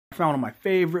found one of my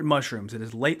favorite mushrooms. It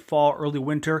is late fall, early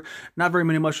winter. Not very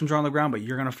many mushrooms are on the ground, but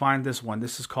you're going to find this one.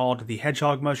 This is called the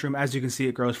hedgehog mushroom. As you can see,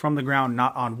 it grows from the ground,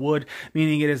 not on wood,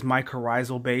 meaning it is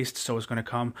mycorrhizal based. So it's going to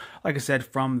come, like I said,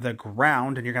 from the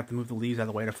ground, and you're going to have to move the leaves out of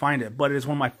the way to find it. But it is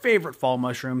one of my favorite fall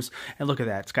mushrooms. And look at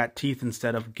that. It's got teeth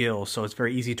instead of gills, so it's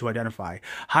very easy to identify.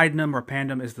 Hydnum,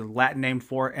 repandum is the Latin name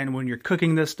for it. And when you're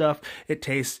cooking this stuff, it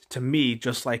tastes, to me,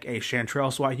 just like a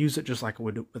chanterelle. So I use it just like I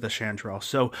would with a chanterelle.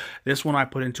 So this one I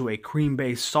put into a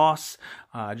cream-based sauce,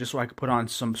 just so I could put on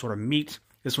some sort of meat.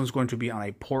 This one's going to be on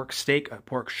a pork steak, a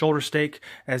pork shoulder steak.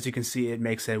 As you can see, it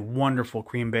makes a wonderful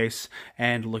cream base.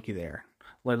 And looky there.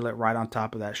 Let it right on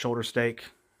top of that shoulder steak.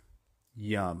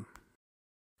 Yum.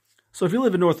 So if you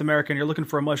live in North America and you're looking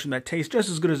for a mushroom that tastes just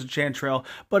as good as a chanterelle,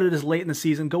 but it is late in the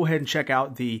season, go ahead and check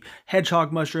out the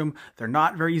hedgehog mushroom. They're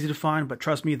not very easy to find, but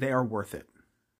trust me, they are worth it.